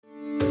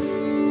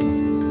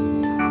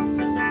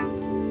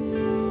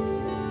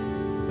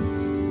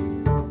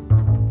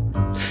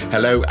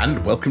Hello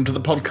and welcome to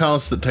the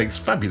podcast that takes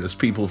fabulous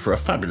people for a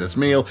fabulous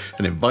meal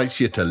and invites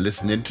you to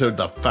listen into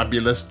the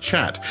fabulous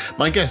chat.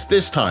 My guest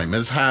this time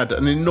has had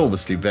an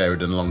enormously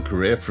varied and long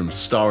career, from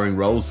starring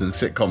roles in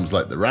sitcoms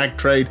like The Rag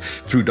Trade,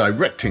 through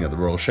directing at the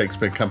Royal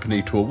Shakespeare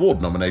Company, to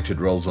award-nominated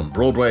roles on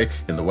Broadway,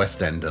 in the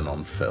West End and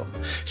on film.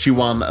 She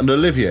won an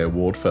Olivier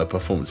Award for her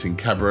performance in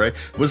Cabaret,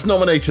 was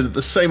nominated at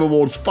the same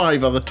awards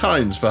 5 other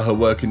times for her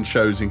work in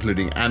shows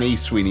including Annie,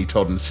 Sweeney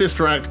Todd and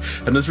Sister Act,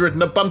 and has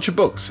written a bunch of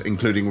books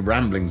including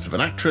Ramblings of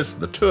an Actress,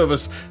 The Two of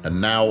Us, and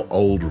now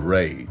Old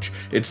Rage.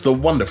 It's the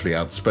wonderfully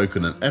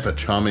outspoken and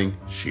ever-charming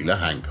Sheila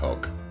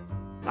Hancock.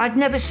 I'd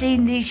never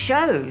seen these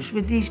shows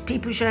with these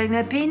people showing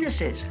their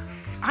penises.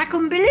 I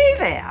couldn't believe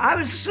it. I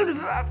was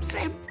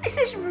saying, this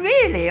is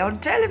really on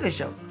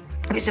television.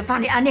 It was so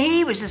funny, and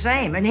he was the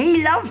same, and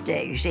he loved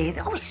it, you see. He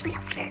thought, oh, it's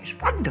lovely, it's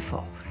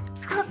wonderful.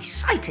 How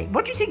exciting.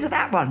 What do you think of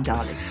that one,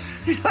 darling?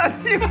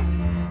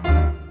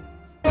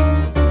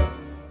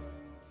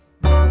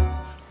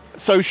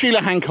 So Sheila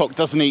Hancock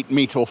doesn't eat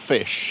meat or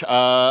fish. So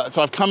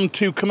I've come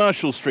to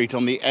Commercial Street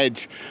on the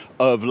edge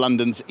of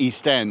London's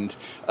East End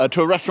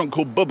to a restaurant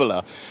called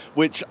Bubala,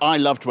 which I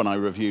loved when I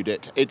reviewed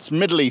it. It's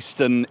Middle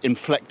Eastern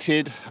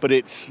inflected, but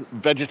it's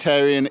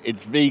vegetarian,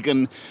 it's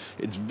vegan,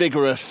 it's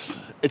vigorous.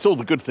 It's all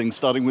the good things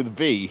starting with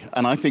V.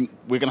 And I think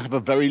we're going to have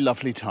a very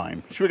lovely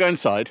time. Should we go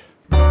inside?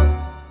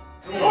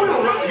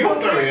 Oh,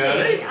 you're very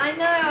early. I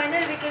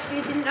know, because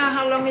we didn't know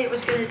how long it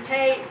was going to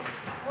take.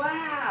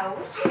 Wow,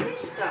 what's all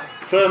this stuff?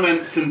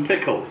 Ferments and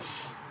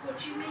pickles. What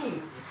do you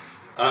mean?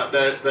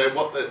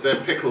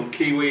 They're pickled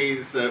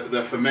kiwis.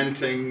 They're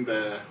fermenting.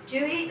 Do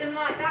you eat them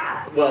like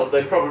that? Well,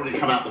 they probably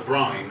come out the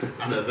brine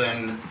and are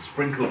then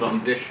sprinkled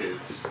on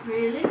dishes.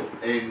 Really?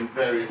 In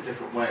various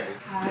different ways.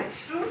 How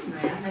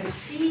extraordinary! I've never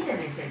seen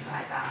anything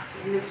like that.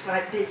 It looks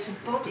like bits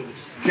of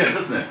bodies. Yeah,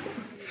 doesn't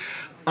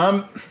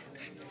it?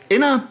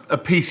 In a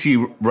piece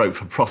you wrote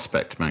for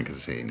Prospect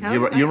magazine,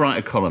 you write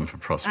a column for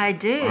Prospect. I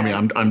do. I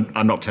mean,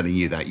 I'm not telling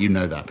you that. You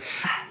know that.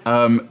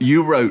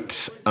 You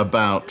wrote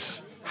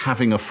about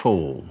having a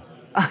fall.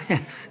 Oh,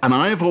 yes. And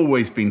I have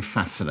always been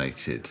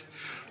fascinated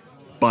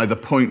by the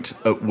point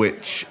at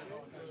which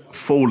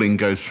falling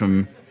goes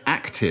from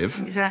active,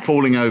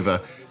 falling over,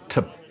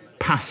 to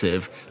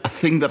passive, a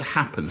thing that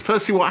happens.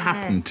 Firstly, what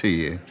happened to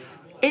you?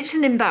 It's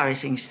an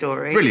embarrassing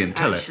story. Brilliant,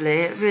 tell it. Actually,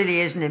 it really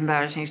is an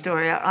embarrassing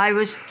story. I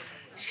was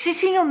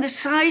sitting on the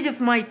side of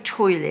my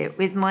toilet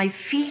with my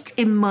feet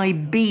in my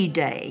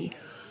bidet,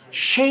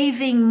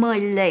 shaving my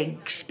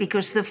legs,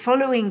 because the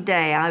following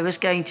day I was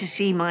going to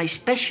see my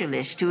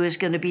specialist who was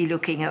going to be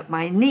looking at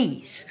my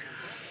knees.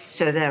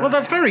 So there. Well,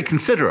 that's very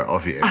considerate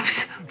of you.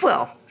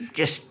 Well,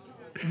 just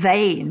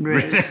vain,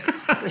 really,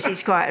 because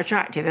he's quite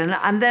attractive.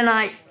 And then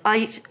I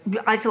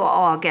thought,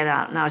 oh, I'll get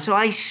out now. So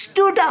I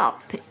stood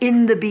up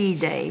in the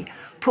bidet,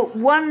 put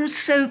one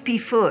soapy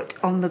foot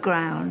on the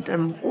ground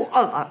and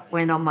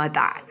went on my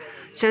back.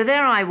 So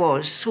there I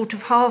was, sort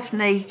of half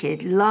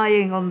naked,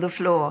 lying on the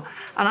floor.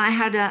 And I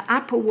had an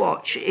Apple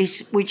Watch,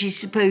 which is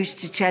supposed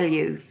to tell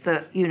you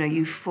that,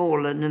 you've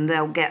fallen and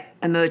they'll get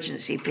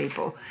emergency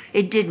people.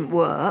 It didn't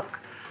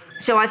work.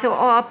 So I thought,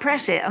 I'll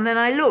press it. And then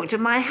I looked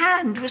and my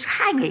hand was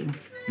hanging.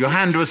 Your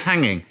hand was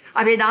hanging?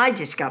 I mean, I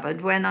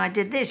discovered when I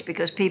did this,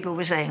 because people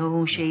were saying,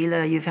 oh,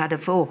 Sheila, you've had a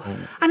fall.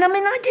 Oh. And I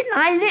mean, I didn't.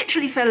 I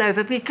literally fell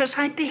over because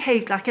I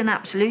behaved like an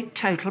absolute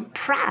total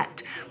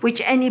prat, which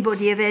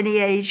anybody of any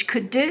age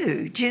could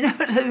do. Do you know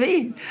what I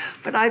mean?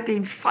 But I've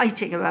been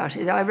fighting about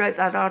it. I wrote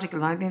that article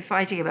and I've been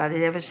fighting about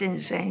it ever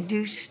since, saying,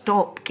 do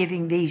stop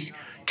giving these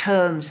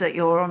terms that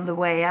you're on the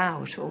way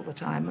out all the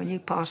time when you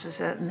pass a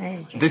certain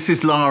age. This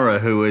is Lara,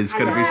 who is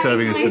going to be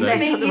serving us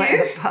today. On the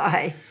way up.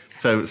 Bye.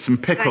 So some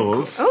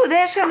pickles. Oh,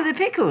 there's some of the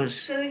pickles.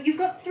 So you've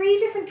got 3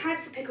 different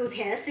types of pickles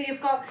here. So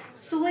you've got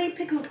soy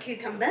pickled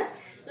cucumber,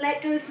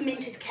 lacto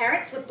fermented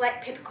carrots with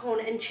black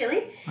peppercorn and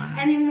chili,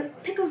 and then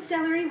pickled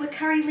celery with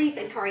curry leaf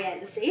and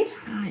coriander seed.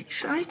 Oh,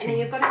 exciting. And then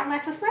you've got a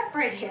laffa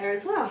flatbread here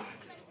as well.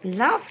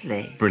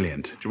 Lovely.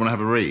 Brilliant. Do you want to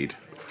have a read?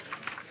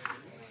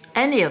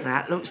 Any of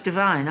that looks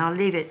divine. I'll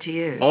leave it to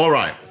you. All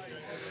right.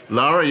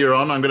 Lara, you're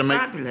on.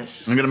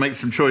 Fabulous. I'm going to make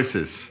some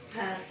choices.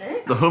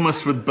 Perfect. The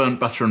hummus with burnt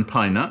butter and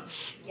pine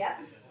nuts. Yep.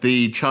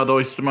 The charred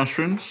oyster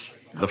mushrooms.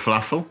 The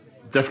falafel.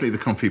 Definitely the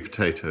confit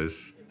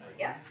potatoes.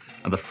 Yep.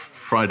 And the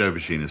fried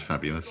aubergine is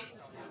fabulous.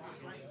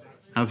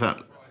 How's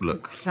that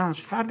look? Sounds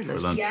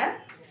fabulous. Yeah.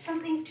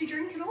 Something to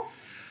drink at all?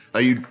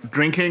 Are you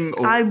drinking?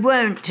 Or I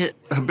won't.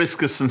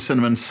 Hibiscus and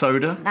cinnamon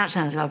soda. That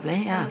sounds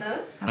lovely, yeah. One of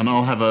those? And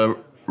I'll have a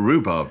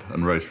rhubarb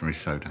and rosemary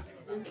soda.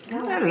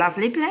 What a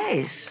lovely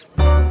place.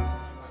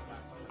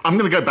 I'm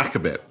going to go back a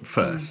bit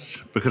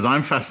first, because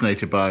I'm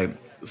fascinated by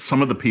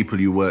some of the people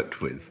you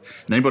worked with.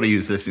 And anybody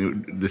who's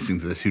listening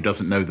to this who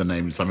doesn't know the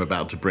names I'm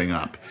about to bring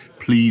up,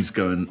 please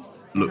go and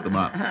look them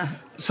up.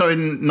 So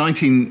in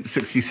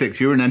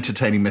 1966, you were in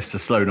Entertaining Mr.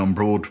 Sloan on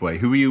Broadway.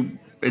 Who were you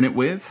in it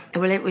with?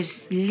 Well, it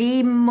was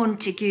Lee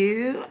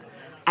Montague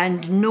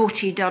and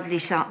naughty Dudley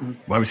Sutton.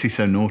 Why was he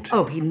so naughty?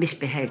 Oh, he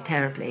misbehaved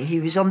terribly. He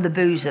was on the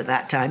booze at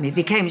that time. He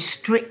became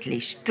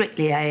strictly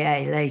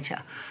AA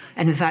later.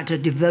 and in fact a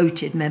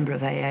devoted member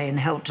of AA and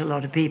helped a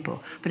lot of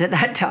people. But at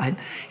that time,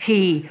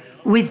 he,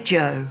 with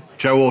Joe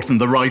Orton,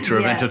 the writer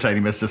of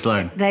Entertaining Mr.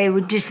 Sloane. They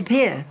would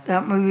disappear.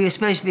 We were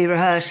supposed to be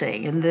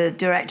rehearsing, and the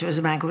director was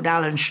a man called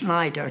Alan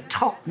Schneider, a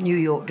top New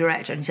York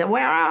director, and he said,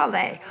 "Where are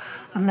they?"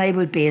 And they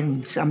would be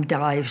in some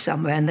dive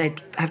somewhere, and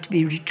they'd have to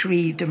be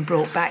retrieved and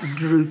brought back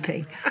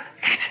drooping.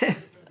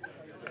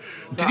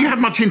 Did you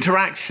have much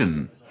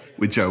interaction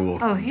with Joe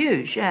Orton? Oh,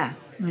 huge, yeah,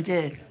 I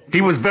did. He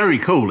was very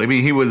cool. I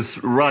mean, he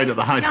was right at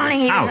the height of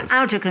his He powers. was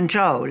out of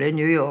control in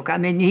New York. I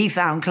mean, he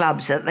found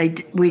clubs that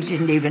we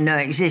didn't even know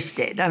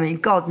existed. I mean,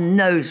 God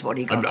knows what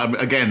he got.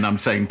 I'm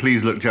saying,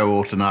 please look Joe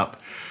Orton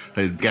up,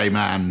 a gay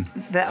man,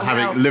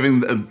 living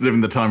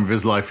the time of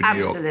his life in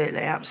New York.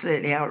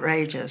 Absolutely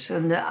outrageous.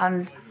 And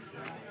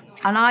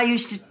I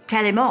used to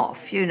tell him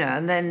off,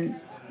 and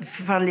then,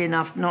 funnily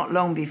enough, not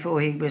long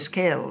before he was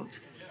killed,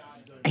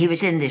 he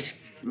was in this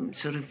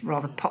sort of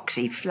rather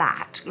poxy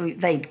flat.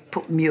 They'd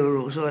put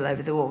murals all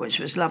over the wall, which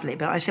was lovely.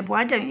 But I said,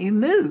 why don't you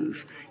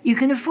move? You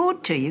can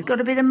afford to. You've got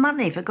a bit of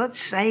money. For God's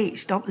sake,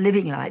 stop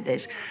living like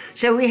this.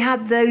 So we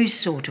had those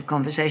sort of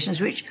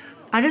conversations, which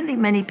I don't think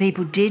many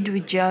people did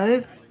with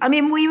Joe. I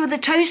mean, we were the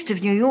toast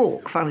of New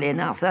York, funnily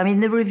enough. I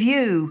mean, the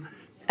review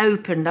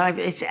opened,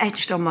 it's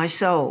etched on my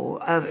soul.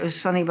 It was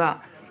something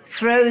about,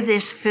 throw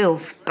this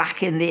filth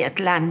back in the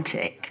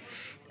Atlantic.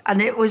 And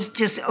it was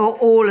just,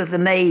 all of the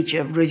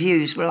major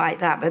reviews were like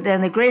that. But then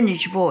the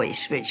Greenwich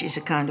Voice, which is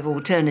a kind of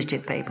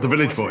alternative paper. The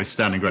Village Voice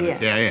down in Greenwich,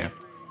 yeah.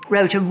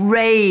 Wrote a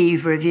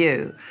rave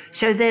review.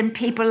 So then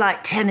people like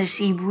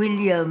Tennessee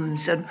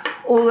Williams and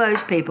all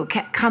those people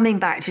kept coming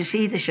back to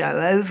see the show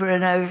over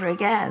and over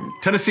again.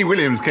 Tennessee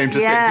Williams came to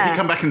see. Did he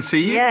come back and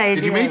see you? Yeah, he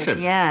did. You meet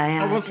him? Yeah,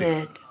 How was I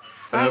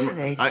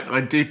did.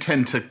 I do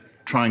tend to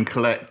try and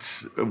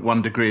collect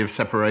one degree of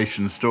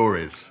separation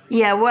stories.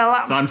 Yeah,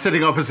 well... So I'm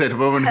sitting opposite a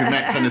woman who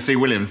met Tennessee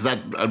Williams.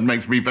 That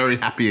makes me very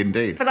happy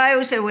indeed. But I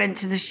also went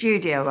to the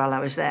studio while I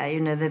was there,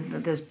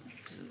 the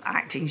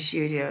acting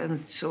studio,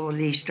 and saw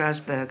Lee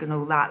Strasberg and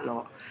all that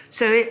lot.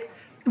 So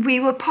we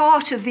were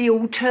part of the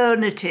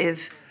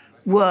alternative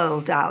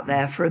world out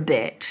there for a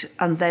bit,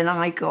 and then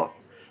I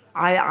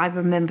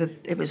remember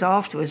it was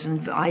afterwards,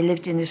 and I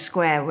lived in a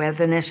square where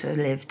Vanessa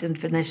lived, and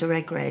Vanessa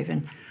Redgrave,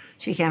 and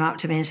she came up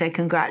to me and said,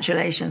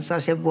 congratulations. I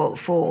said, what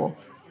for?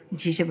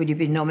 And she said, well, you've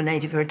been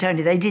nominated for a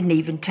Tony. They didn't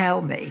even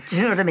tell me. Do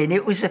you know what I mean?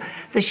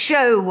 The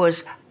show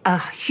was a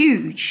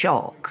huge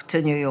shock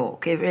to New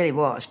York. It really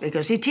was,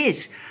 because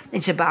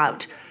it's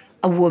about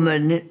a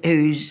woman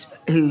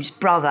whose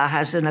brother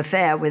has an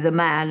affair with a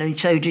man, and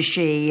so does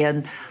she.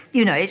 And,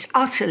 it's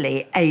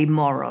utterly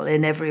amoral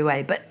in every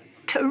way, but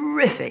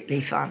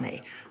terrifically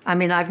funny. I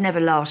mean, I've never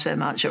laughed so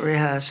much at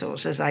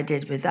rehearsals as I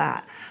did with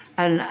that.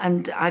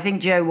 And I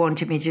think Joe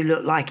wanted me to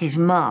look like his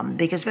mum,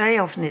 because very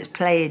often it's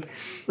played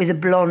with a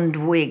blonde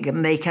wig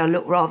and make her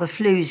look rather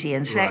floozy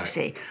and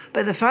sexy. Right.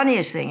 But the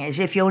funniest thing is,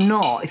 if you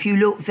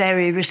look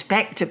very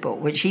respectable,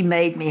 which he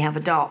made me have a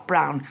dark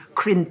brown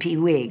crimpy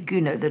wig,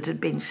 that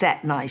had been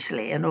set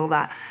nicely and all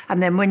that.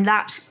 And then when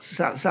that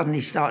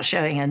suddenly starts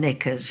showing her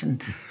knickers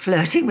and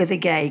flirting with a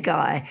gay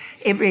guy,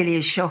 it really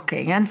is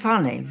shocking and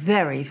funny,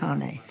 very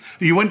funny.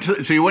 You went to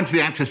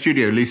the actor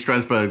studio, Lee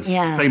Strasberg's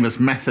famous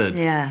method.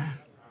 Yeah.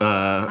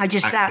 I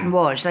just sat and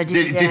watched.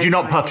 Did you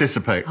not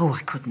participate? Oh, I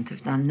couldn't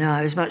have done. No,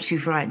 I was much too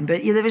frightened.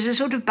 But there was a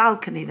sort of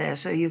balcony there,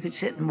 so you could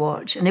sit and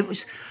watch. And it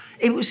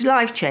was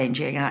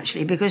life-changing,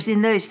 actually, because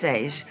in those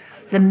days,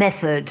 the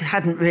method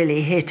hadn't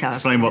really hit us.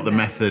 Explain what the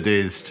method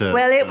is to...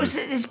 Well,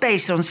 it's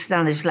based on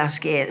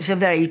Stanislavski. It's a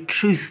very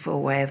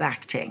truthful way of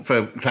acting.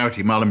 For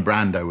clarity, Marlon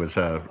Brando was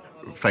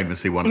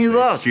famously one of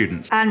the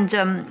students. And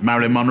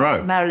Marilyn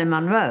Monroe. Marilyn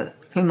Monroe,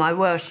 whom I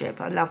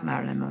worship. I love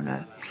Marilyn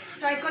Monroe.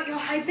 So I've got your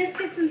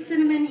hibiscus and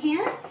cinnamon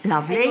here.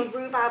 Lovely. And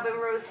your rhubarb and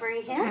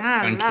rosemary here.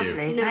 Oh,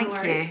 lovely. No Thank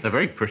worries. you. They're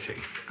very pretty.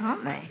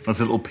 Aren't they?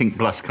 There's a little pink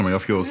blush coming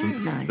off yours. Very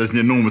and nice. There's an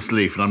enormous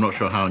leaf, and I'm not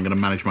sure how I'm going to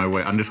manage my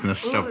way. I'm just going to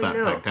stuff that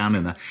back down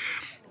in there.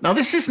 Now,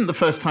 this isn't the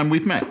first time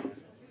we've met.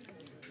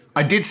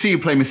 I did see you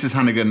play Mrs.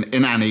 Hannigan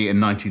in Annie in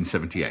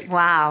 1978.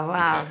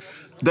 Wow. Okay.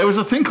 There was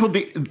a thing called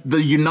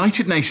the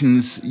United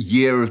Nations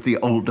Year of the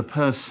Older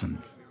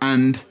Person,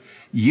 and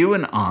you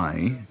and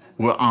I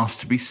were asked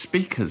to be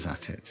speakers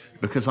at it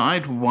because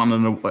I'd won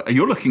an award.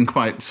 You're looking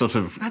quite sort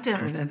of... I don't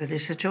remember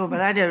this at all,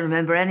 but I don't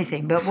remember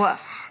anything. But what?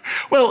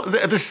 Well,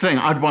 this thing,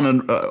 I'd won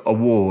an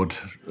award,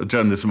 a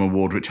journalism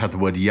award, which had the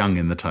word young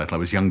in the title. I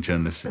was Young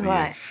Journalist of the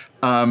Year.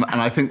 And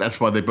I think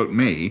that's why they booked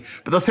me.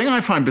 But the thing I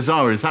find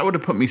bizarre is that would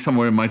have put me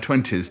somewhere in my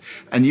 20s,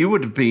 and you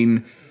would have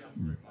been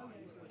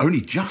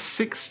only just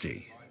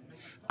 60.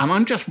 And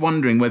I'm just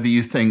wondering whether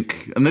you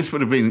think, and this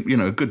would have been,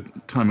 a good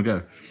time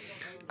ago,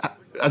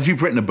 as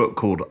you've written a book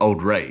called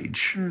Old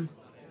Rage, do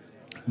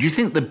you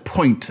think the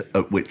point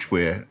at which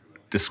we're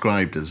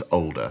described as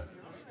older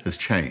has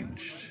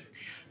changed?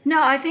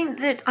 No, I think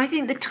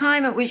the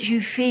time at which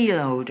you feel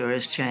older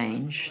has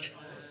changed.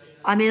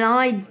 I mean,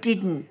 I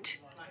didn't.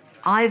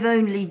 I've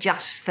only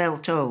just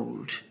felt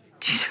old.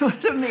 Do you know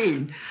what I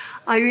mean?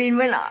 I mean,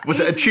 Was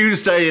it a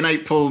Tuesday in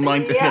April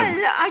 19...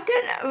 Yeah, I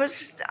don't know.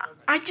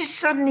 I just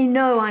suddenly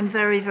know I'm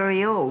very,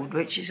 very old,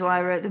 which is why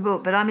I wrote the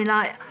book. But I mean,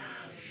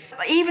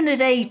 even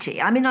at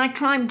 80, I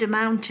climbed a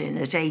mountain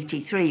at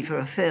 83 for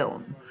a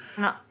film.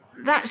 And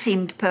that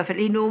seemed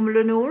perfectly normal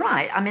and all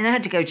right. I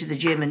had to go to the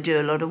gym and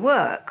do a lot of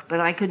work, but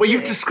I could. Well,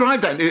 you've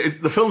described that.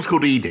 The film's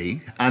called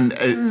Edie, and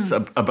it's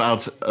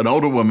about an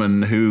older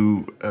woman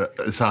who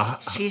is a...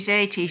 She's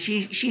 80.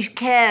 She's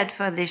cared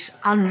for this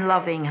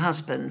unloving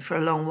husband for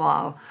a long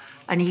while,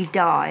 and he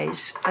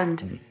dies.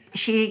 And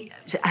she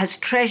has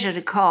treasured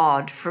a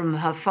card from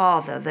her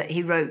father that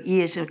he wrote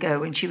years ago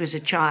when she was a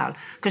child,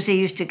 because they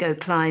used to go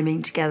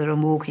climbing together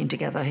and walking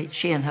together,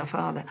 she and her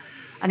father.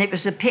 And it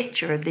was a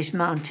picture of this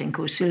mountain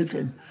called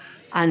Sylvan.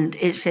 And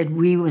it said,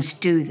 we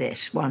must do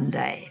this one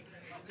day.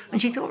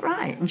 And she thought,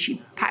 right. And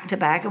she packed her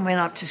bag and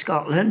went up to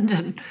Scotland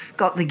and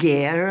got the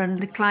gear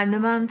and climbed the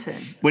mountain.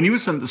 When you were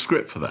sent the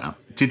script for that,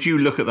 did you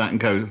look at that and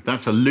go,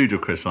 that's a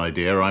ludicrous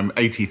idea, I'm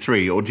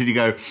 83? Or did you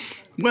go,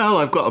 well,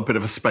 I've got a bit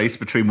of a space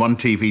between one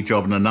TV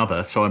job and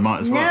another, so I might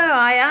as well? No,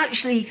 I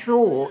actually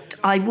thought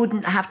I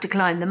wouldn't have to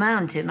climb the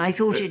mountain. I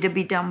thought it'd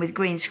be done with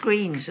green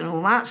screens and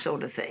all that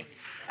sort of thing.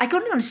 I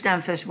couldn't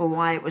understand, first of all,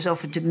 why it was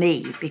offered to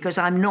me, because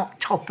I'm not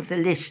top of the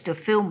list of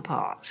film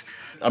parts.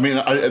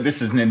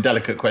 This is an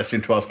indelicate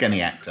question to ask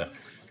any actor.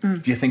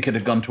 Do you think it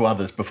had gone to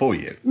others before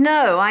you?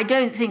 No, I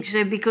don't think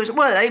so, because,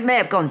 well, it may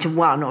have gone to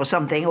one or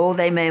something, or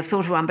they may have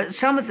thought of one, but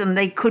some of them,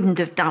 they couldn't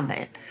have done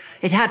it.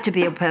 It had to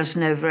be a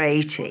person over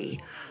 80.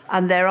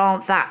 And there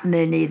aren't that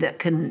many that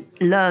can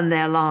learn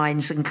their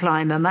lines and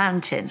climb a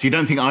mountain. So you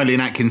don't think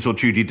Eileen Atkins or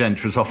Judi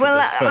Dench was offered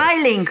this first? Well,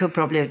 Eileen could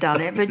probably have done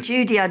it, but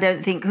Judi I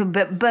don't think could.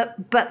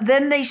 But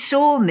then they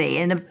saw me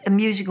in a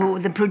musical.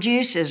 The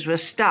producers were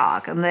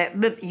stuck, and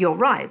you're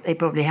right, they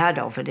probably had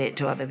offered it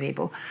to other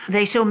people.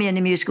 They saw me in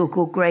a musical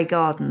called Grey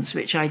Gardens,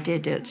 which I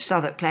did at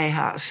Southwark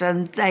Playhouse,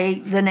 and they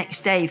the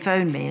next day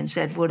phoned me and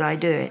said, would I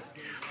do it?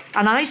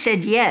 And I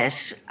said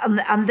yes,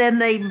 and then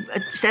they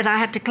said I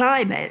had to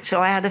climb it,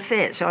 so I had a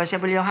fit. So I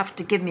said, well, you'll have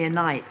to give me a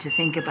night to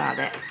think about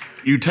it.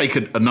 You take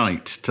a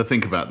night to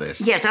think about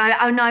this? Yes,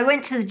 I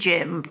went to the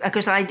gym,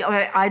 because I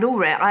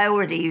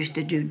already used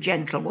to do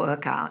gentle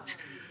workouts,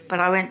 but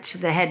I went to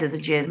the head of the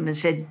gym and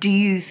said, do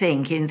you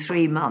think in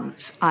 3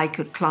 months I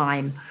could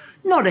climb,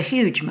 not a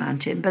huge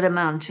mountain, but a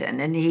mountain?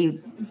 And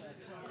he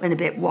went a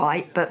bit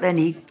white, but then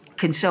he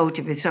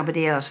consulted with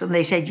somebody else, and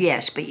they said,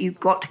 yes, but you've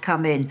got to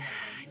come in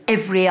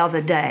every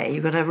other day.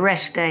 You've got to have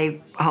rest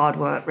day, hard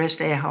work,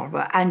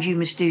 and you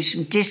must do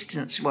some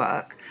distance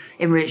work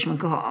in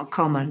Richmond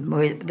Common,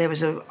 where there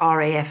was a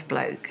RAF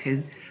bloke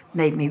who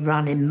made me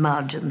run in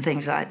mud and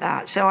things like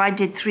that. So I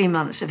did 3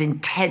 months of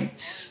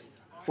intense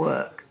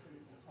work,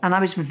 and I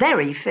was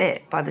very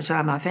fit by the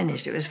time I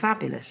finished. It was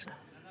fabulous.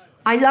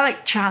 I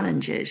like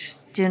challenges.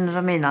 Do you know what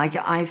I mean?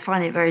 I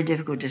find it very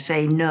difficult to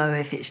say no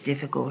if it's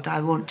difficult.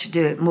 I want to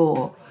do it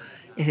more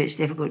if it's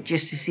difficult,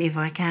 just to see if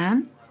I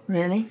can,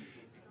 really.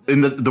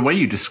 In the way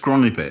you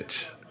describe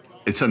it,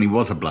 it certainly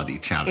was a bloody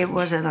challenge. It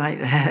was a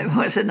nightmare. It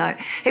was a night.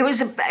 It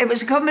was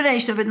a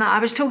combination of a night. I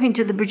was talking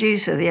to the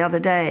producer the other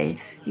day.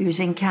 He was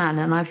in Cannes,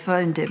 and I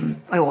phoned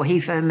him, or he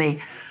phoned me,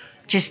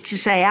 just to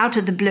say, out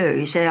of the blue,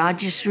 he said, I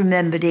just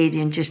remembered Edie,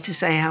 and just to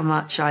say how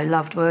much I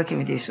loved working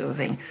with you, sort of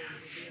thing.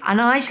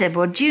 And I said,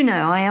 well, do you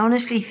know, I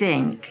honestly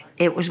think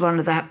it was one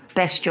of the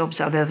best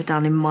jobs I've ever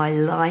done in my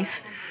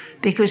life,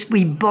 because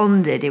we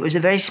bonded. It was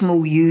a very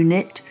small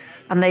unit.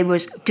 And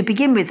to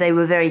begin with, they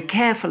were very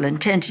careful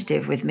and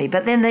tentative with me,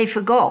 but then they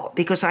forgot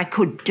because I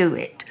could do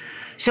it.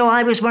 So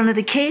I was one of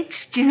the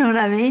kids, do you know what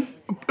I mean?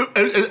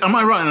 Am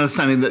I right in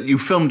understanding that you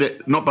filmed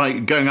it not by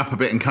going up a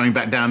bit and coming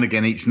back down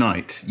again each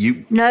night?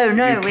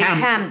 No, we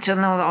camped,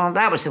 and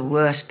that was the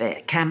worst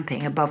bit,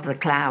 camping above the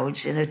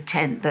clouds in a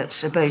tent that's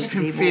supposed to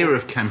be warm. Fear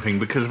of camping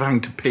because of having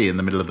to pee in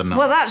the middle of the night.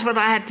 Well, that's what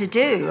I had to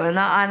do, and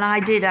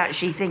I did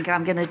actually think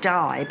I'm going to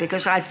die,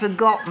 because I'd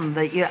forgotten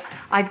that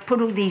I'd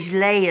put all these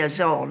layers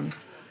on,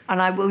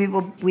 and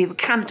we were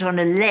camped on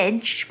a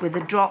ledge with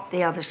a drop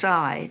the other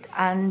side,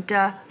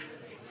 and...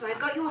 So I've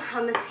got your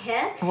hummus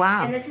here.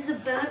 Wow. And this is a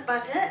burnt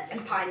butter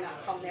and pine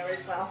nuts on there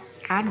as well.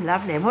 And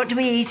lovely. And what do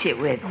we eat it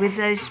with? With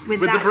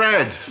the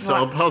bread. Stuff? So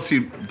I'll pass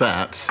you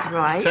that.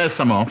 Right. Tear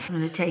some off. I'm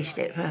going to taste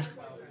it first.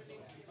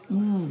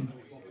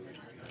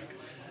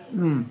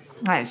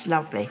 That's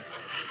lovely.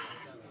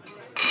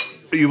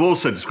 You've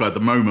also described the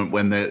moment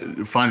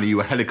when finally you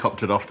were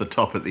helicoptered off the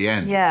top at the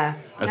end. Yeah.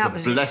 As a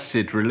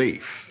blessed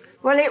relief.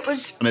 Well, it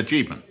was... An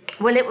achievement.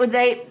 Well,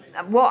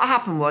 what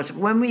happened was,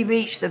 when we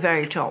reached the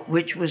very top,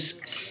 which was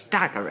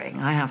staggering,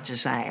 I have to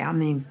say, I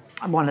mean,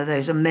 one of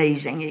those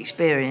amazing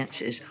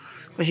experiences,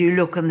 because you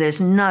look and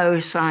there's no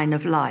sign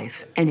of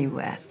life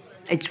anywhere.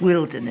 It's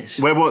wilderness.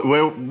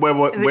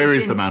 Where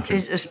is the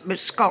mountain?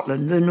 It's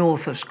Scotland, the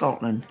north of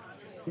Scotland.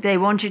 They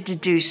wanted to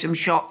do some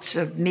shots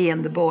of me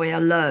and the boy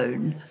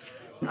alone,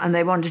 and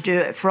they wanted to do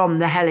it from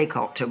the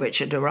helicopter which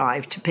had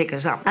arrived to pick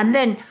us up. And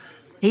then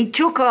he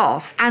took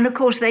off, and of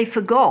course they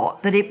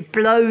forgot that it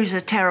blows a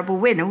terrible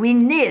wind, and we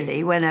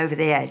nearly went over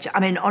the edge. I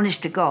mean,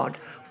 honest to God,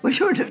 which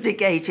would have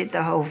negated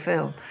the whole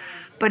film.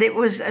 But it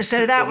was,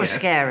 so that was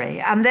scary.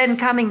 And then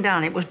coming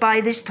down, it was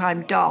by this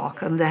time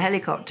dark, and the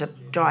helicopter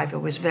driver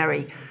was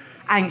very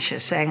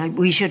anxious, saying,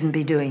 we shouldn't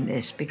be doing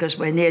this because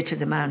we're near to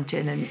the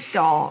mountain and it's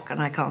dark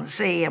and I can't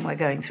see and we're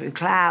going through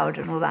cloud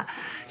and all that.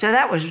 So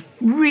that was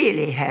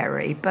really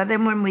hairy. But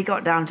then when we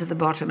got down to the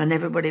bottom and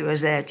everybody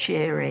was there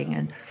cheering,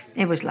 and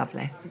it was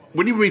lovely.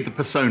 When you read the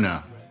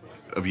persona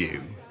of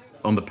you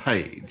on the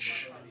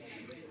page,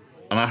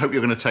 and I hope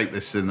you're going to take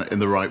this in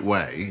the right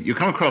way, you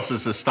come across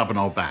as a stubborn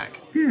old bag.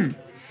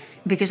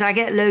 Because I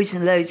get loads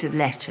and loads of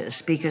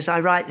letters, because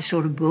I write the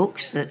sort of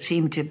books that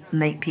seem to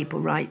make people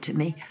write to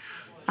me.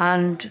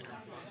 And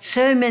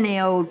so many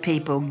old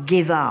people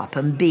give up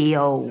and be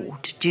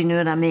old. Do you know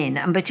what I mean?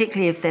 And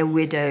particularly if they're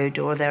widowed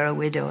or they're a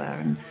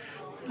widower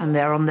and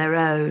they're on their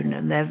own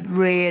and they're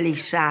really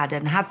sad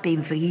and have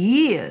been for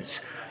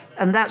years.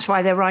 And that's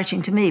why they're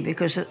writing to me,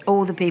 because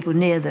all the people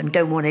near them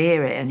don't want to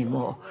hear it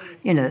anymore.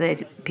 You know,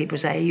 people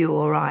say, are you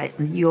all right?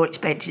 And you're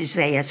expected to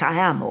say, yes, I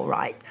am all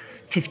right,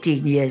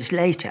 15 years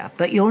later.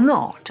 But you're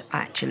not,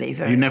 actually,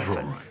 very often. You're never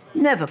all right?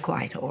 Never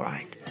quite all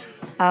right.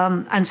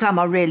 And some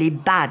are really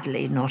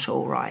badly not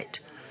all right.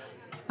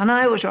 And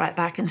I always write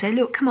back and say,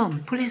 look, come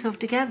on, pull yourself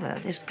together.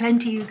 There's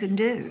plenty you can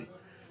do.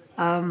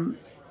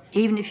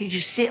 Even if you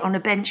just sit on a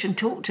bench and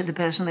talk to the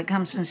person that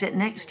comes and sit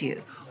next to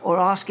you, or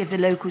ask if the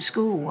local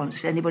school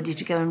wants anybody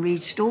to go and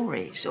read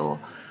stories or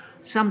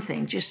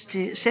something, just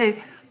to... So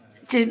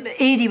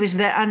Edie was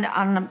very...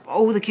 And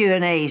all the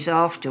Q&As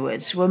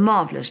afterwards were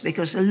marvellous,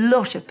 because a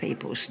lot of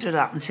people stood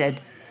up and said,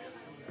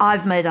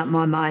 I've made up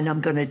my mind,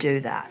 I'm going to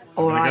do that.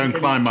 Or I'm going to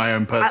climb my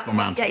own personal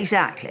mountain. Yeah,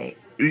 exactly.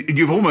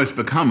 You've almost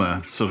become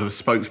a sort of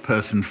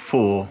spokesperson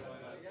for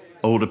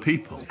older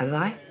people. Have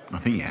I? I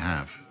think you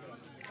have.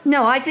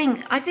 No, I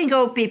think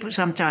old people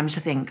sometimes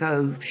think,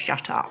 oh,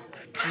 shut up.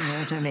 You know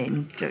what I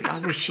mean? I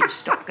wish she'd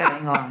stop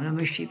going on. I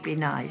wish she'd be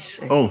nice.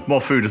 Oh,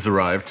 more food has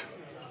arrived.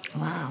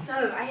 Wow.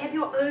 So I have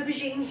your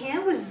aubergine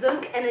here with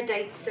zug and a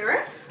date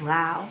syrup.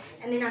 Wow.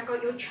 And then I've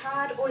got your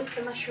charred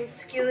oyster mushroom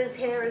skewers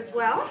here as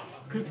well.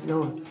 Good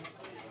Lord.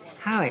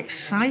 How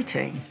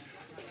exciting.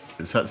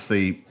 That's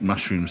the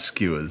mushroom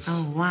skewers.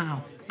 Oh,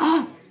 wow.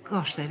 Oh,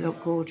 gosh, they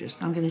look gorgeous.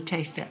 I'm going to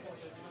taste it.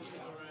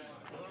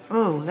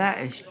 Oh,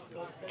 that is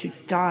to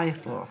die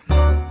for.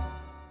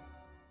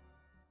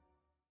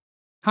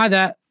 Hi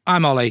there,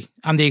 I'm Ollie.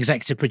 I'm the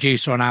executive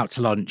producer on Out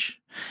to Lunch,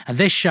 and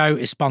this show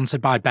is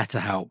sponsored by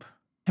BetterHelp.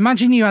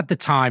 Imagine you had the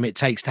time it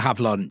takes to have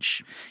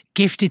lunch,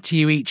 gifted to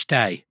you each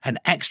day, an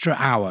extra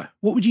hour.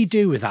 What would you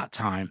do with that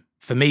time?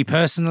 For me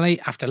personally,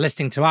 after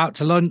listening to Out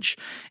to Lunch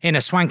in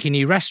a swanky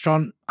new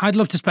restaurant, I'd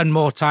love to spend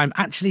more time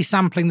actually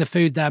sampling the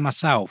food there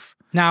myself.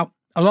 Now,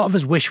 a lot of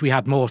us wish we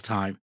had more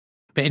time,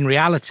 but in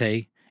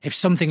reality, if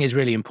something is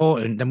really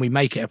important, then we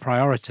make it a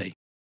priority.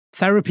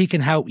 Therapy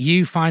can help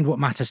you find what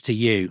matters to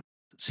you,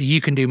 so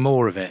you can do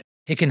more of it.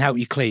 It can help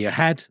you clear your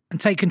head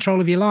and take control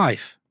of your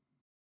life.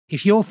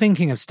 If you're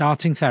thinking of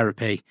starting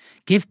therapy,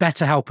 give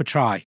BetterHelp a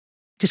try.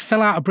 Just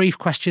fill out a brief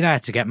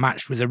questionnaire to get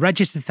matched with a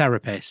registered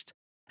therapist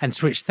and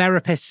switch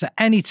therapists at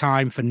any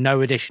time for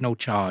no additional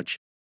charge.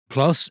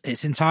 Plus,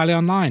 it's entirely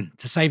online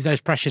to save those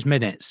precious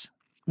minutes.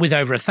 With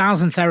over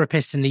 1,000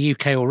 therapists in the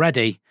UK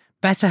already,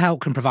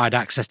 BetterHelp can provide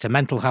access to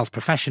mental health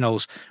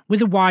professionals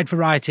with a wide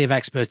variety of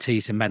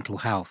expertise in mental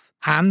health.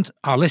 And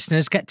our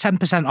listeners get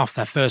 10% off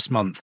their first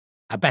month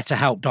at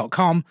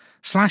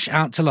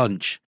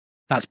betterhelp.com/outtolunch.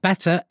 That's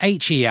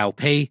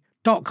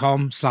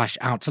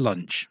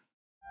betterhelp.com/outtolunch.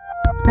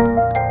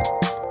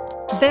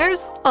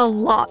 There's a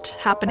lot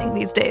happening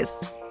these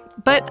days,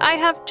 but I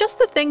have just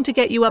the thing to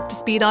get you up to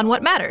speed on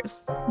what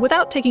matters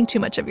without taking too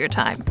much of your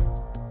time.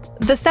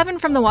 The 7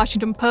 from the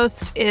Washington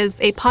Post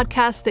is a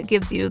podcast that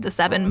gives you the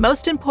 7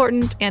 most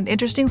important and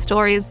interesting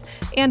stories,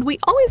 and we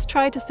always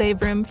try to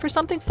save room for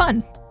something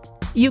fun.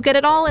 You get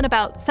it all in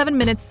about 7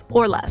 minutes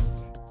or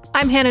less.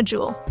 I'm Hannah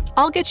Jewell.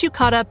 I'll get you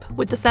caught up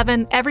with the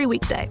 7 every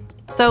weekday.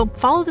 So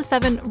follow the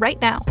 7 right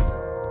now.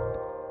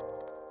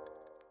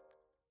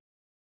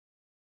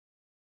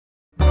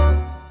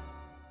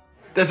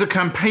 There's a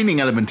campaigning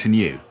element in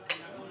you.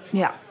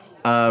 Yeah.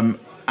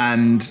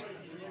 And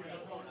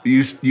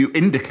you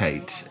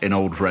indicate in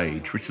Old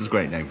Rage, which is a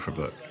great name for a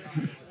book,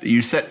 that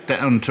you sat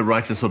down to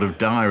write a sort of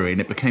diary and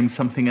it became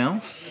something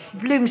else?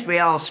 Bloomsbury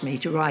asked me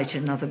to write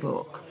another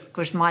book,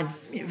 because mine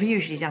have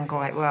usually done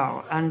quite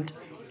well. And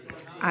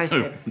I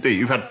said... Oh,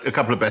 you've had a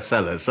couple of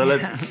bestsellers, so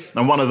let's...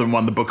 And one of them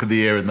won the Book of the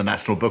Year in the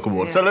National Book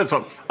Award, so let's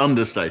not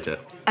understate it.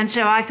 And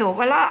so I thought,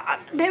 well,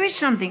 there is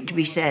something to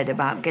be said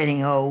about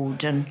getting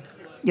old and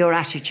your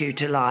attitude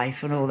to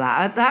life and all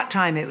that. At that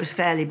time, it was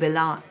fairly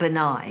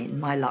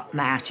benign, my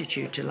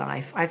attitude to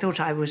life. I thought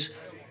I was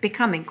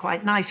becoming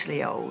quite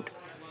nicely old.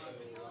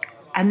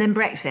 And then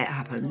Brexit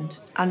happened,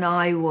 and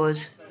I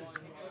was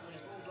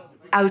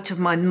out of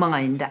my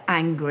mind,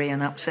 angry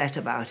and upset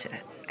about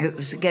it. It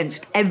was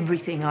against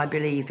everything I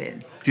believe in.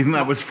 Do you think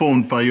that was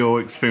formed by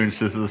your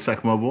experiences of the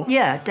Second World War?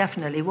 Yeah, it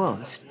definitely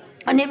was.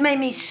 And it made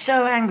me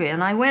so angry.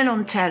 And I went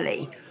on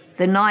telly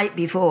the night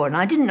before, and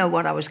I didn't know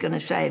what I was going to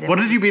say. What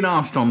had you been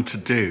asked on to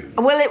do?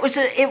 Well, it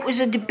was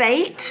a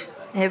debate.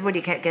 Everybody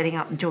kept getting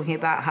up and talking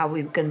about how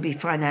we were going to be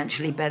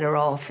financially better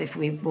off if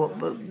we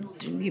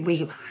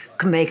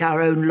can make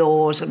our own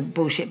laws and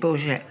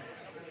bullshit.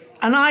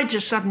 And I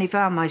just suddenly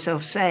found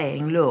myself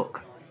saying,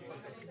 look,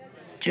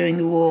 during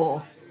the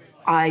war,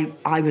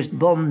 I was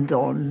bombed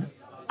on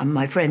and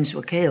my friends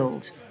were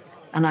killed.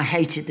 And I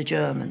hated the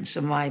Germans.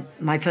 And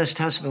my first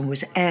husband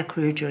was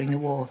aircrew during the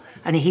war,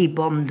 and he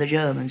bombed the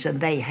Germans,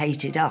 and they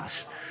hated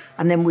us.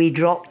 And then we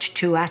dropped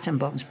 2 atom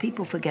bombs.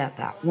 People forget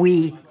that.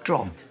 We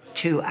dropped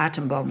 2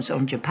 atom bombs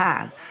on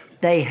Japan.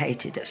 They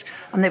hated us.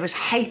 And there was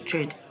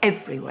hatred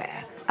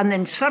everywhere. And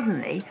then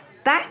suddenly,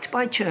 backed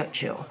by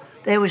Churchill,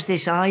 there was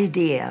this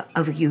idea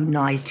of a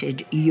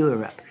united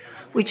Europe,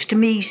 which to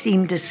me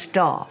seemed to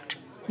start.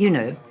 You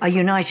know, a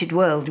united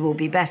world will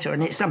be better,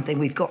 and it's something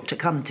we've got to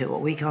come to, or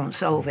we can't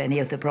solve any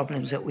of the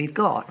problems that we've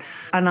got.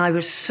 And I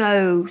was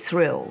so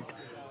thrilled.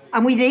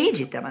 And we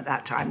needed them at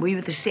that time. We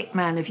were the sick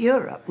man of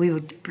Europe. We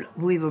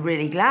were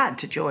really glad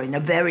to join a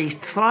very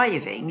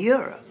thriving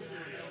Europe.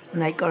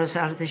 And they got us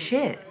out of the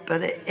shit.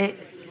 But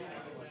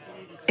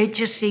it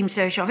just seemed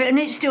so shocking. And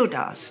it still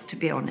does, to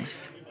be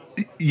honest.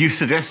 You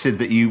suggested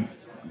that you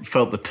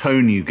felt the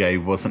tone you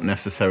gave wasn't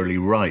necessarily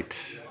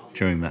right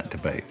during that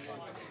debate.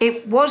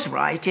 It was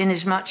right in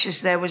as much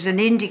as there was an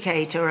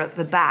indicator at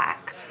the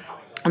back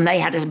and they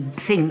had a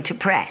thing to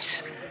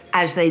press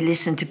as they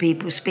listened to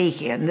people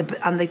speaking, and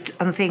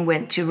the thing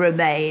went to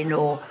Remain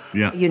or,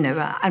 you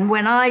know, and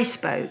when I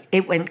spoke,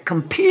 it went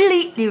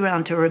completely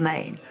round to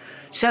Remain.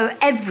 So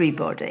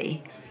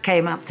everybody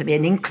came up to me,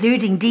 and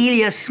including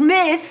Delia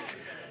Smith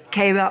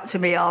came up to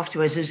me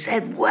afterwards and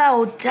said,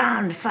 well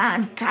done,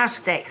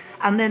 fantastic.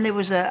 And then there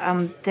was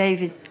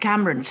David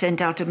Cameron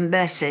sent out a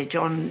message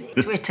on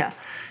Twitter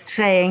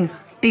saying,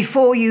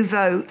 before you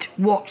vote,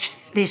 watch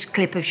this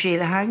clip of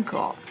Sheila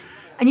Hancock.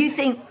 And you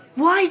think,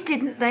 why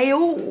didn't they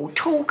all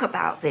talk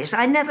about this?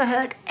 I never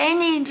heard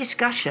any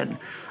discussion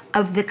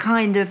of the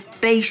kind of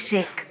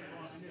basic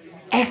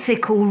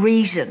ethical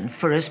reason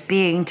for us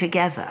being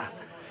together.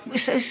 It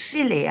was so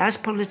silly, as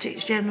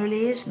politics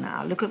generally is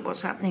now. Look at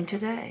what's happening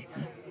today.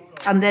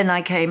 And then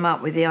I came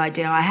up with the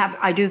idea,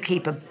 I do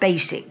keep a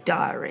basic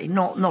diary,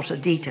 not a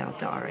detailed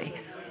diary.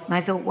 And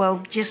I thought,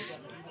 well, just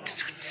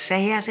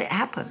say as it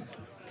happened.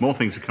 More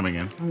things are coming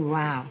in. Oh,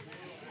 wow.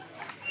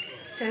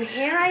 So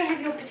here I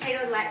have your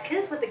potato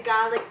latkes with the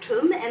garlic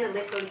tum and a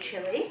leopard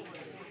chili.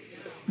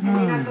 And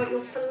then I've got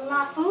your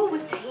falafel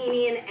with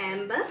tahini and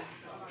amber.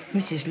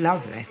 This is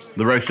lovely.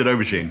 The roasted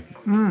aubergine.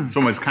 It's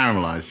almost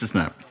caramelised,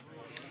 isn't it?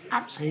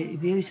 Absolutely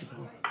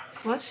beautiful.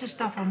 What's the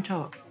stuff on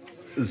top?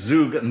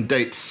 Zug and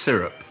date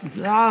syrup.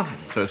 Lovely.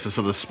 So it's a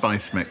sort of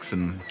spice mix,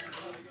 and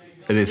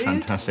it is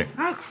fantastic.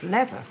 How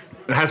clever.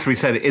 It has to be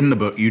said, in the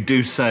book, you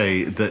do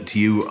say that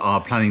you are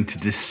planning to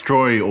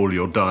destroy all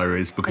your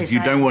diaries because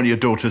you don't want your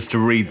daughters to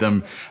read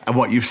them and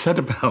what you've said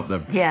about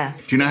them. Yeah.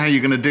 Do you know how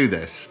you're going to do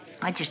this?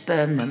 I just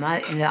burned them.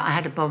 I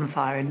had a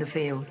bonfire in the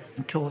field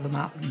and tore them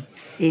up. And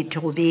it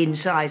tore the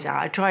insides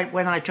out.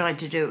 When I tried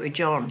to do it with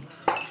John,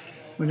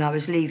 when I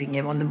was leaving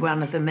him on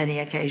one of the many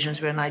occasions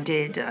when I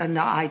did, and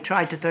I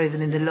tried to throw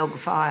them in the log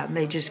fire and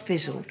they just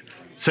fizzled.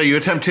 So you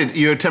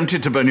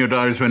attempted to burn your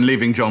diaries when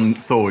leaving John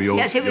Thor, your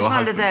Yes, it was your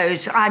one husband. of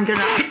those.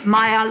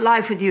 My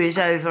life with you is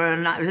over,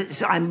 and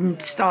I'm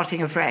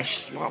starting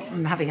afresh. Well,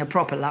 I'm having a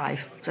proper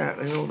life, so it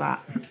was all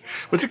that.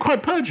 Was it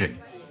quite purging?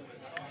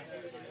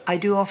 I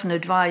do often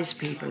advise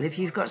people, if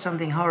you've got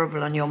something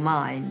horrible on your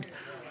mind,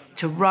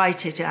 to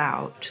write it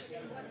out,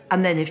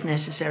 and then, if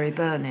necessary,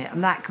 burn it,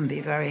 and that can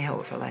be very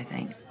helpful, I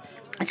think.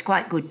 It's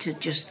quite good to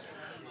just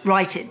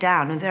write it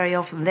down, and very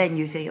often then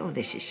you think, oh,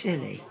 this is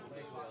silly.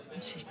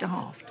 This is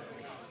daft.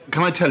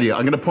 Can I tell you,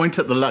 I'm going to point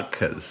at the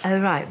latkes. Oh,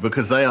 right.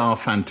 Because they are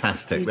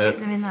fantastic. You dip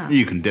them in that?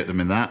 You can dip them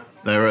in that.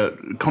 They're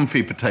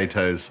confit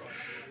potatoes,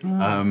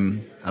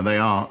 and they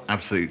are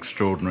absolutely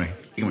extraordinary.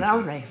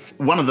 Lovely.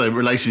 One of the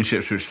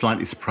relationships which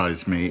slightly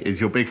surprised me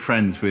is you're big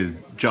friends with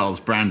Giles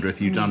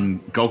Brandreth. You've done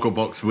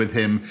Gogglebox with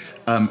him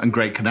and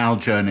Great Canal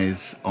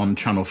Journeys on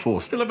Channel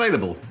 4. Still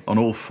available on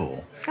all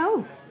 4.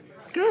 Oh,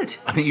 good.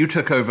 I think you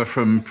took over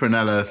from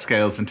Prunella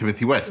Scales and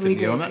Timothy West, didn't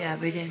you, on that? Yeah,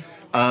 we did.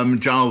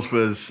 Giles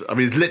was,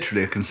 he's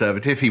literally a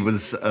Conservative. He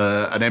was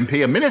an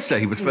MP, a minister.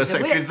 He was first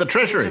Secretary of the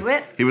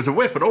Treasury. He was a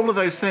whip. And all of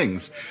those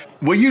things.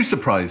 Were you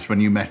surprised when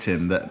you met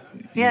him that?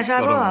 Yes,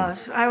 I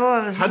was.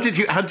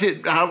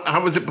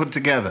 How was it put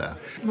together?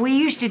 We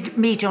used to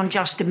meet on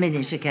Just a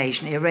Minute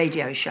occasionally, a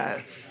radio show.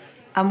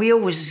 And we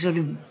always sort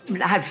of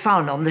had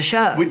fun on the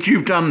show. Which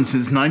you've done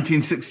since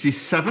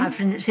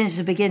 1967? Since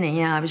the beginning,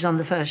 yeah. I was on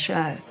the first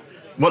show.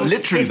 What,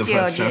 literally the 50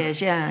 first show? odd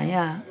years,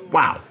 yeah.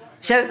 Wow.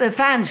 So the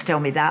fans tell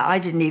me that. I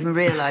didn't even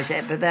realise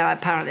it, but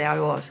apparently I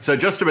was. So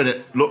just a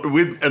minute. Look,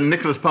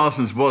 Nicholas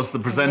Parsons was the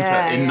presenter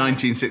in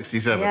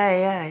 1967.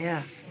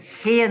 Yeah.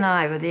 He and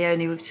I were the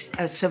only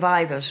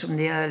survivors from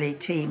the early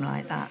team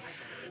like that.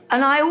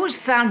 And I always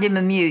found him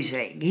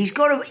amusing. He's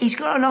got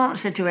an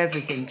answer to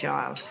everything,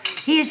 Giles.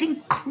 He is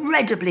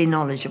incredibly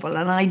knowledgeable,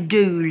 and I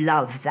do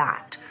love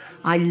that.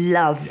 I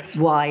love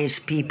wise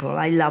people.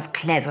 I love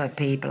clever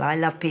people. I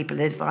love people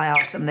that if I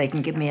ask them, they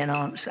can give me an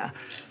answer.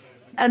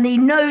 And he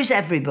knows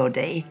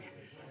everybody.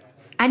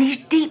 And he's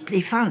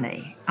deeply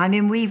funny. I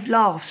mean, we've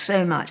laughed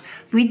so much.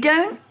 We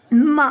don't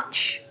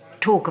much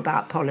talk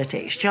about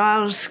politics.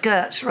 Giles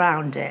skirts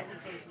round it.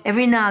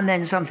 Every now and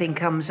then something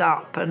comes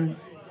up and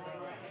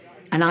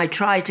I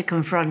try to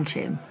confront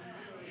him.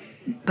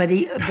 But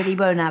he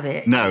won't have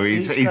it. No,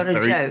 he's got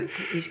a joke.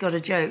 He's got a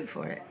joke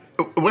for it.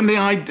 When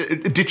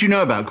did you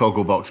know about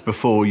Gogglebox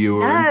before you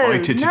were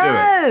invited to do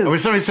it? When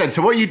somebody said,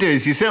 so what you do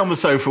is you sit on the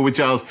sofa with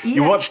Giles,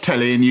 you watch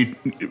telly and you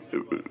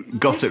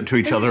gossip to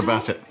each other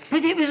about it.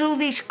 But it was all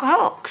these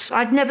cocks.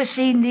 I'd never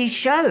seen these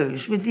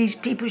shows with these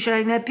people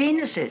showing their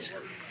penises.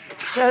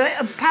 So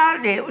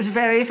apparently it was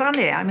very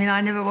funny. I mean, I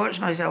never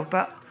watched myself,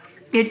 but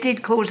it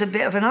did cause a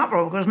bit of an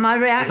uproar because my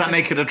reaction... Was that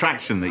Naked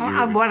Attraction that you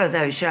were... One of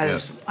those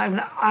shows.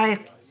 Yeah.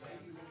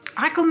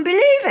 I couldn't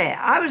believe it.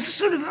 I was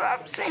sort of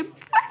saying,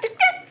 what is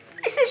that?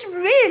 Is this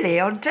really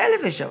on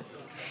television?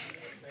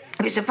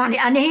 It was so funny.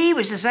 And he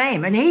was the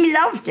same. And he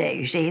loved it,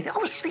 you see. He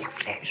thought, it's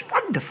lovely. It's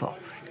wonderful.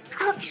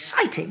 How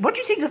exciting. What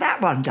do you think of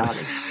that one,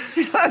 darling?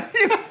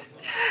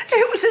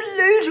 It was a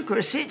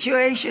ludicrous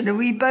situation. And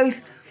we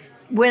both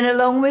went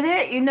along with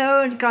it,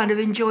 and kind of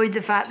enjoyed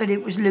the fact that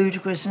it was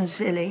ludicrous and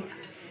silly.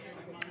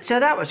 So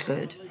that was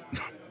good.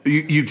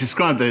 You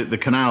described the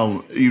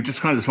canal, you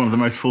described it as one of the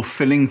most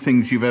fulfilling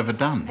things you've ever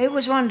done. It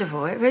was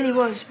wonderful, it really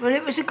was. Well,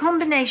 it was a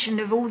combination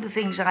of all the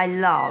things I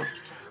love.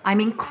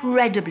 I'm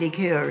incredibly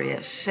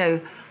curious,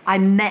 so I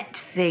met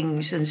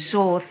things and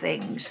saw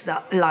things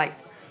that, like,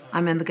 I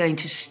remember going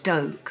to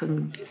Stoke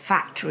and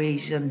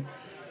factories, and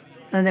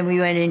then we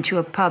went into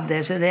a pub.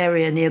 There's an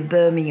area near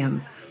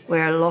Birmingham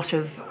where a lot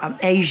of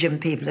Asian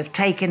people have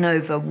taken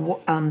over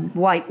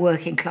white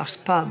working-class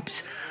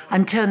pubs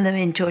and turned them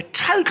into a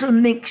total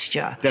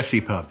mixture.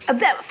 Desi pubs.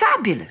 They're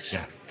fabulous.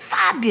 Yeah.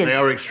 Fabulous. They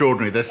are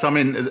extraordinary. There's some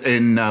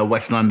in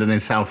West London,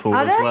 in Southall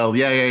as well.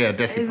 Yeah,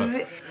 Desi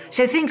pubs.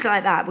 So things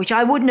like that, which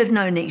I wouldn't have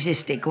known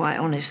existed, quite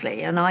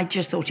honestly, and I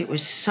just thought it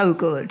was so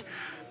good.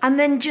 And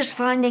then just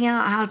finding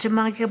out how to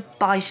make a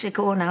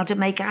bicycle and how to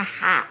make a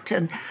hat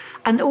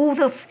and all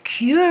the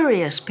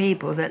curious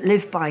people that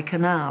live by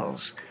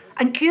canals.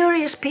 And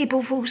curious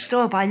people, full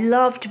stop. I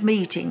loved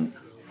meeting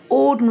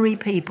ordinary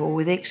people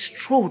with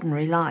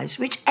extraordinary lives,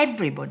 which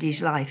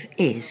everybody's life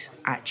is,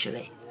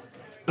 actually.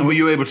 And were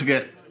you able to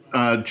get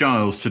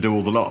Giles to do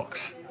all the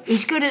locks?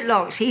 He's good at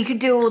locks. He could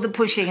do all the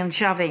pushing and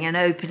shoving and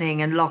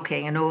opening and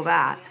locking and all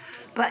that.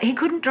 But he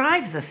couldn't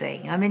drive the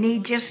thing. I mean, he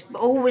just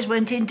always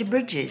went into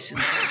bridges.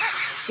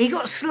 He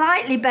got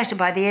slightly better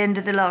by the end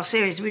of the last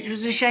series, which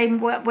was a shame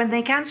when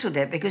they cancelled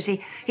it, because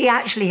he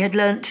actually had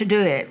learnt to do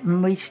it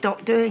and we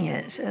stopped doing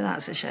it, so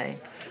that's a shame.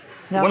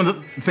 One of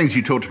the things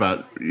you talked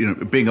about,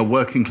 being a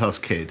working class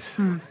kid,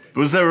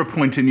 was there a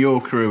point in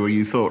your career where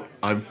you thought,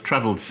 I've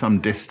travelled some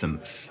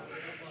distance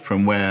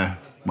from where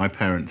my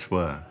parents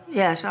were?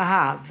 Yes, I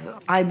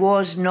have. I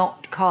was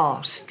not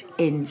cast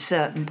in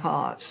certain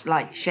parts,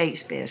 like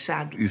Shakespeare,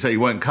 sadly. You say you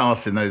weren't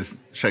cast in those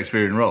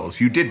Shakespearean roles.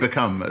 You did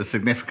become a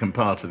significant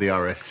part of the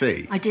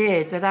RSC. I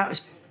did, but that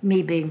was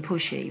me being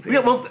pushy. Really.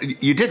 Yeah, well,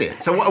 you did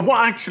it. So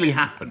what actually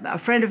happened? A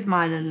friend of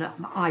mine and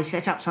I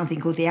set up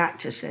something called the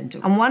Actors Centre.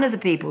 And one of the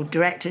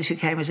directors who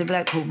came was a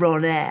bloke called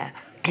Ron Eyre,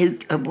 who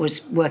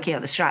was working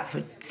at the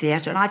Stratford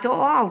Theatre. And I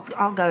thought,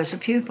 I'll go as a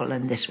pupil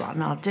in this one,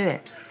 I'll do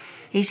it.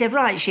 He said,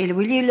 right, Sheila,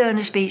 will you learn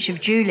a speech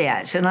of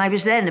Juliet's? And I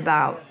was then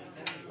about,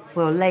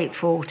 late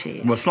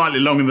 40s. Well,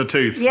 slightly long in the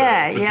tooth for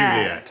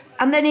Juliet.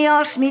 And then he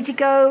asked me to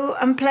go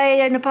and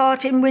play in a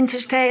part in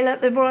Winter's Tale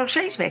at the Royal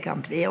Shakespeare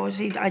Company.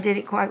 Obviously, I did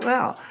it quite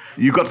well.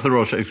 You got to the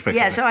Royal Shakespeare Company?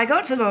 Yeah, so I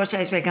got to the Royal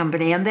Shakespeare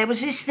Company, and there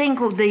was this thing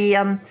called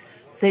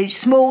the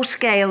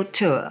small-scale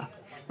tour.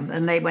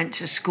 And they went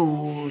to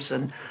schools,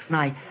 and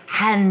I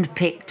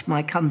hand-picked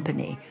my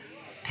company,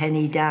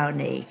 Penny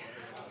Downey,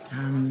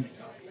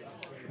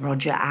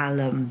 Roger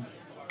Allam,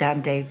 Dan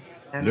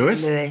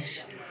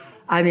Day-Lewis.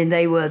 I mean,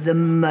 they were the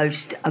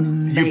most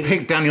amazing. You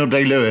picked Daniel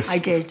Day-Lewis? I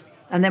did.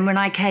 And then when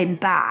I came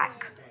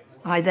back,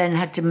 I then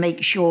had to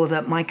make sure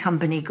that my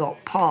company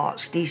got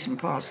parts, decent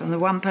parts. And the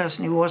one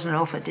person who wasn't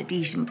offered a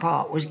decent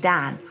part was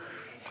Dan.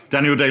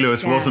 Daniel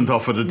Day-Lewis wasn't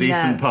offered a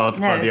decent part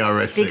by the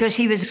RSC? Because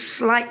he was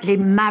slightly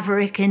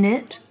maverick in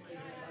it.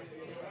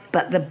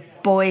 But the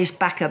boys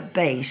back at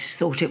base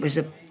thought it was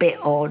a bit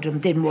odd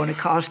and didn't want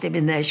to cast him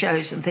in their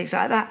shows and things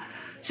like that.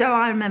 So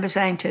I remember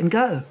saying to him,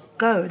 go,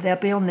 they'll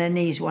be on their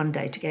knees one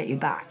day to get you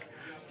back.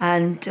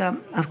 And,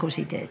 of course,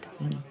 he did.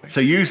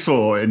 So you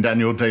saw in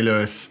Daniel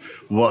Day-Lewis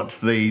what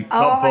the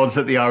top boards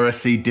at the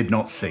RSC did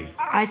not see?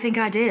 I think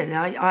I did.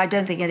 I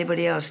don't think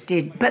anybody else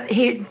did. But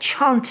he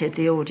enchanted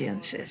the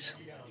audiences.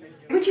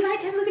 Would you like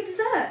to have a look at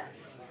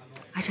desserts?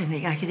 I don't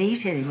think I could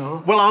eat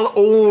anymore. Well, I'll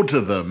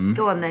order them.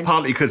 Go on, then.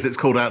 Partly because it's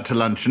called out to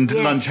lunch, and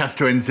lunch has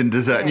to end in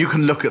dessert, and you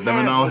can look at them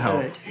and I'll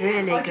help.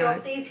 Really I'll good.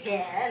 drop these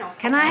here. And I'll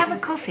Can I have a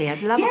coffee?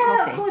 I'd love a Yeah,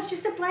 coffee. of course.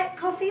 Just a black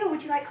coffee, or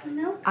would you like some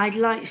milk? I'd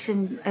like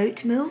some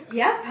oat milk.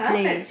 Yeah,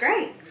 perfect. Please.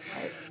 Great.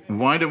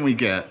 Why don't we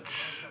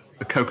get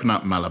a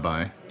coconut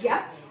Malabai?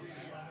 Yep.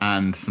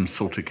 and some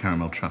salted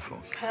caramel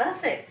truffles.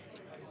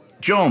 Perfect.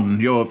 John,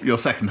 your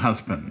second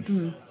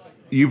husband,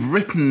 you've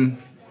written,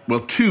 well,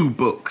 2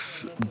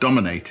 books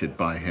dominated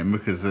by him,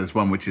 because there's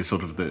one which is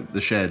sort of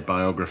the shared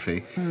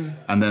biography,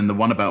 and then the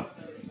one about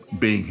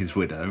being his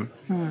widow.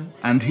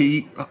 And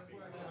he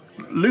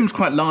looms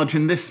quite large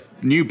in this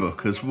new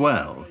book as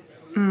well.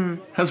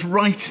 Has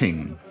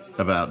writing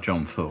about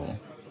John Thaw,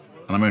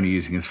 and I'm only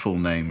using his full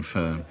name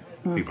for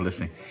people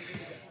listening,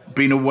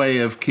 been a way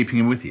of keeping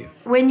him with you?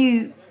 When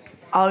you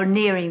are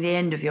nearing the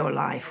end of your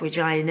life, which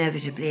I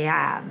inevitably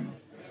am,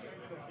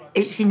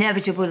 it's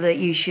inevitable that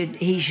he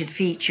should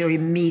feature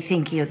in me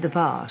thinking of the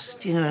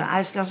past,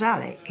 as does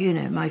Alec,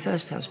 my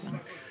first husband.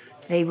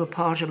 They were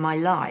part of my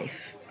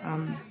life.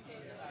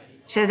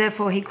 So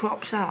therefore he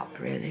crops up,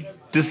 really.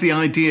 Does the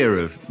idea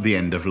of the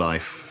end of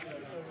life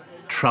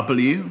trouble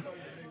you?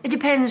 It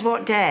depends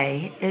what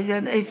day.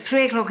 At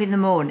 3 o'clock in the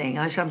morning,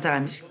 I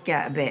sometimes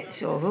get a bit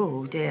sort of,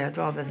 oh dear, I'd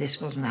rather this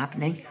wasn't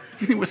happening. Do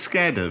you think we're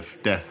scared of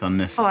death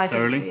unnecessarily? Oh,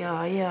 I think we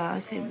are, yeah, I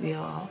think we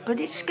are. But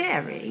it's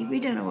scary. We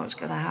don't know what's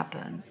going to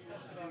happen.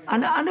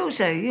 And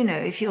also,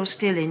 if you're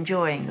still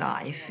enjoying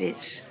life,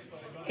 it's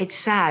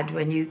sad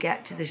when you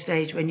get to the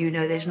stage when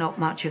there's not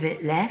much of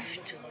it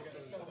left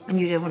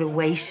and you don't want to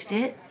waste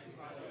it.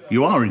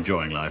 You are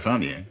enjoying life,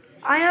 aren't you?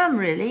 I am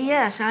really,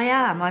 yes, I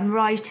am. I'm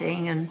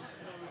writing and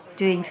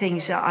doing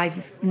things that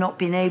I've not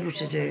been able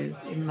to do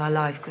in my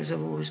life because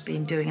I've always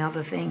been doing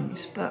other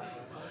things. But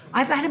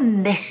I've had a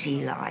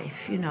messy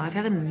life, I've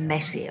had a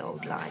messy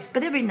old life.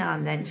 But every now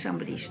and then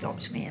somebody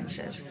stops me and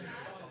says,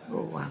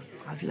 oh,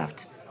 I've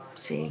loved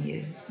seeing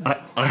you.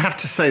 I have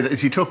to say that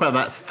as you talk about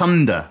that,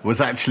 thunder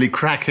was actually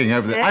cracking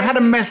over there. Yeah. I've had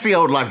a messy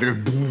old life.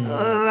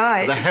 Oh,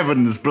 right. The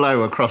heavens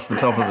blow across the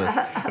top of us,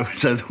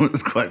 which I thought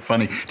was quite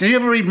funny. Did you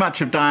ever read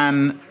much of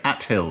Diane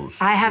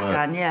Attill's I have work?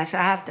 done, yes,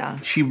 I have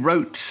done. She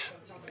wrote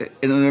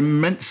in an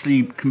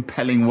immensely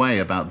compelling way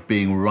about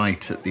being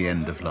right at the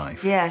end of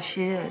life. Yeah,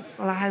 she did.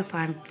 Well, I hope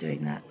I'm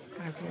doing that.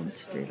 I want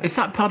to do that. Is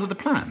that part of the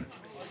plan?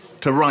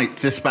 To write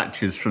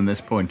dispatches from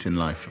this point in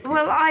life?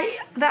 Well,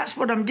 that's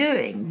what I'm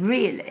doing,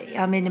 really.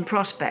 I mean, in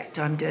Prospect,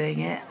 I'm doing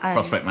it.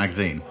 Prospect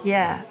magazine?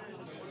 Yeah.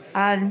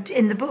 And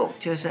in the book,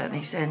 to a certain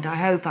extent, I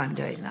hope I'm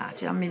doing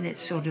that. I mean,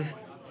 it's sort of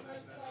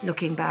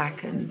looking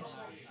back and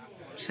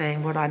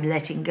saying what I'm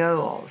letting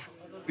go of.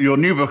 Your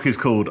new book is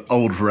called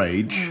Old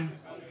Rage.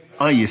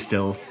 Are you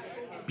still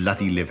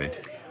bloody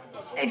livid?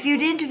 If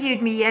you'd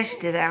interviewed me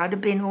yesterday, I'd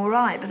have been all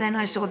right. But then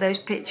I saw those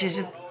pictures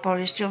of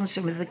Boris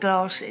Johnson with the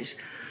glasses,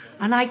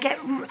 and I get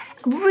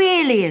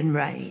really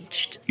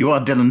enraged. You are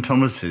Dylan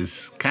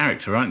Thomas's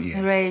character, aren't you?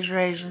 The rage,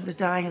 and the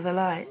dying of the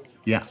light.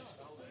 Yeah.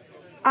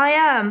 I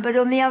am, but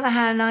on the other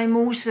hand, I'm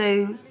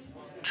also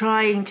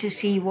trying to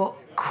see what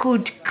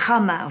could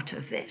come out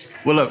of this.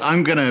 Well, look,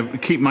 I'm going to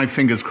keep my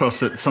fingers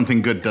crossed that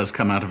something good does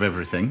come out of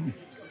everything.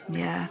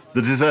 Yeah.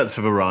 The desserts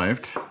have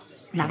arrived.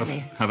 Lovely.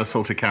 Have a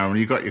salted caramel.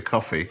 You got your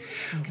coffee.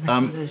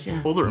 Those,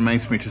 yeah. All that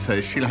remains for me to say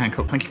is, Sheila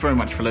Hancock, thank you very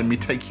much for letting me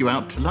take you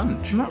out to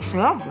lunch. That's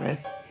lovely.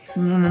 A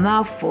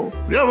mouthful.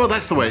 Yeah, well,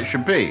 that's the way it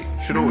should be.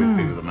 It should always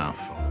be with a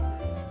mouthful.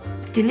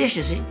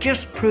 Delicious. It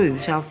just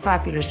proves how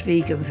fabulous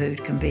vegan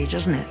food can be,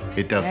 doesn't it?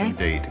 It does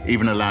indeed,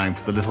 even allowing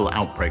for the little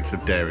outbreaks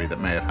of dairy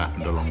that may have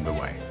happened along the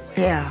way.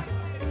 Yeah.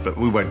 But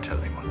we won't tell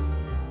anyone.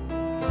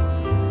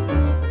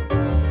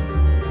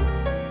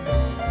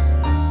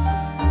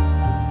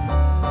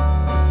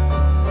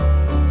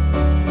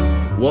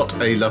 What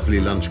a lovely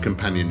lunch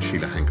companion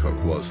Sheila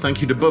Hancock was.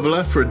 Thank you to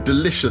Bubbler for a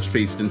delicious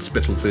feast in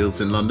Spitalfields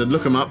in London.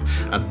 Look them up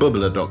at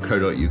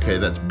bubbler.co.uk.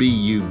 That's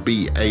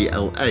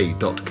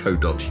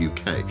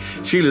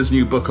bubbala.co.uk. Sheila's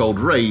new book,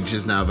 Old Rage,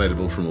 is now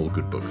available from all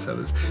good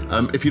booksellers.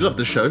 If you love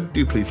the show,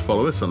 do please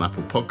follow us on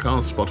Apple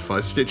Podcasts,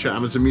 Spotify, Stitcher,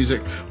 Amazon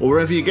Music, or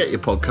wherever you get your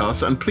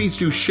podcasts. And please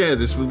do share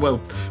this with, well,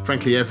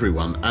 frankly,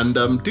 everyone.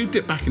 And do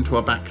dip back into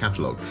our back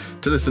catalogue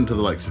to listen to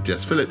the likes of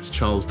Jess Phillips,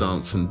 Charles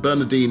Dance, and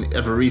Bernadine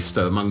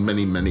Evaristo, among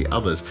many, many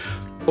others.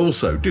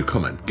 Also, do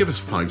comment. Give us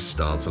 5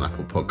 stars on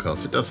Apple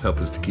Podcasts. It does help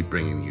us to keep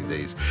bringing you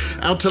these.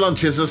 Out to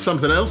Lunch is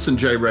Something Else in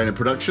Jay Rayner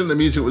production. The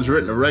music was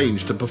written,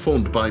 arranged, and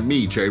performed by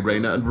me, Jay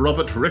Rayner, and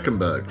Robert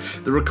Rickenberg.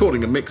 The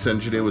recording and mix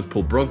engineer was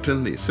Paul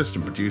Brogden. The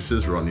assistant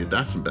producers are Anya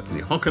Das and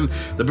Bethany Hocken.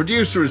 The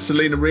producer is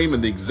Selena Ream,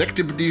 and the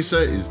executive producer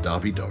is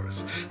Darby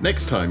Doris.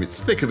 Next time, it's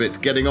Thick of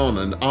It, Getting On,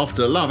 and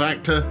After Love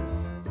actor,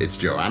 it's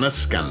Joanna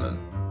Scanlon.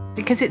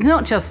 Because it's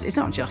not just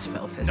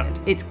filth, is it?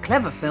 It's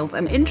clever filth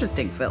and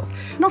interesting filth.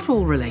 Not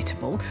all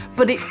relatable,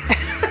 but it's...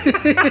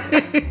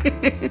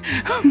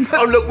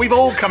 Oh, look, we've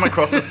all come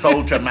across a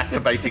soldier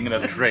masturbating in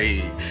a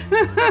tree.